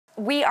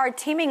we are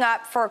teaming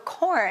up for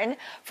Quorn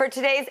for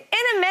today's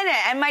In a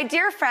Minute. And my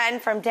dear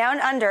friend from Down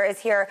Under is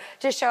here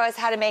to show us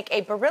how to make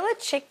a Barilla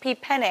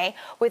chickpea penne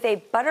with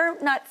a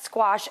butternut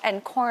squash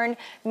and corn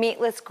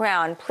meatless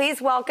ground.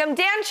 Please welcome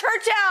Dan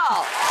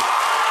Churchill.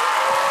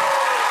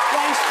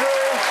 Thanks, Drew.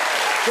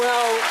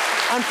 Well,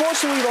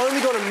 unfortunately, we've only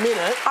got a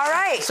minute. All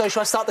right. So should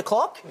I start the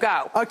clock?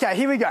 Go. Okay,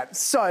 here we go.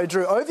 So,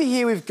 Drew, over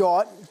here we've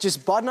got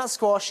just butternut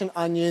squash and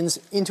onions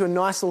into a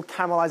nice little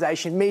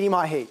caramelization,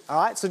 medium-high heat,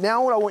 all right? So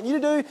now what I want you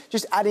to do,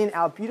 just add in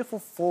our beautiful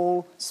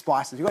fall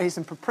spices. We've got here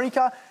some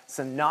paprika,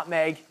 some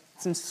nutmeg,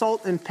 some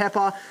salt and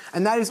pepper,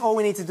 and that is all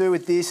we need to do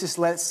with this. Just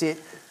let it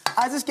sit.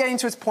 As it's getting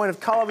to its point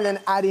of colour, we then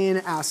add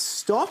in our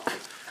stock,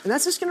 and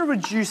that's just going to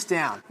reduce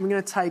down. We're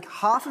going to take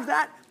half of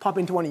that, pop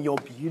into one of your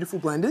beautiful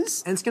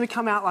blenders, and it's going to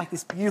come out like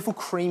this beautiful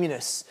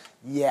creaminess.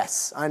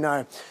 Yes, I know.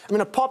 I'm going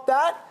to pop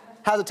that.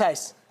 How's it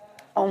taste?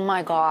 Oh,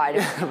 my God.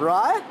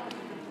 Right?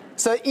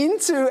 So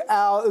into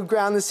our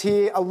groundness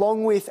here,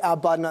 along with our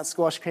butternut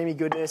squash creamy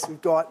goodness,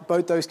 we've got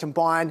both those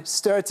combined,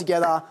 stir it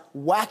together,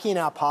 whack in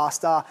our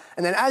pasta,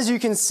 and then as you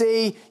can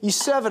see, you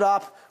serve it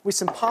up with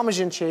some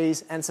Parmesan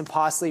cheese and some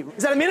parsley.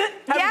 Is that a minute?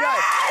 How'd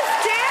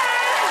yes, Dan!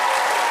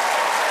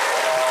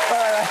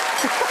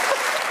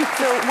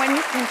 So when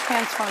you can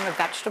transform a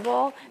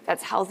vegetable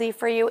that's healthy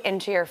for you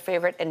into your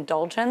favorite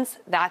indulgence,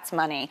 that's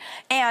money.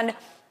 And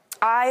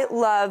I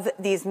love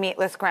these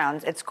meatless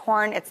grounds. It's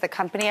Quorn, it's the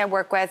company I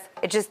work with.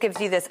 It just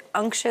gives you this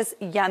unctuous,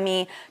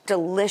 yummy,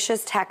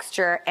 delicious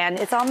texture, and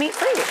it's all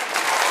meat-free.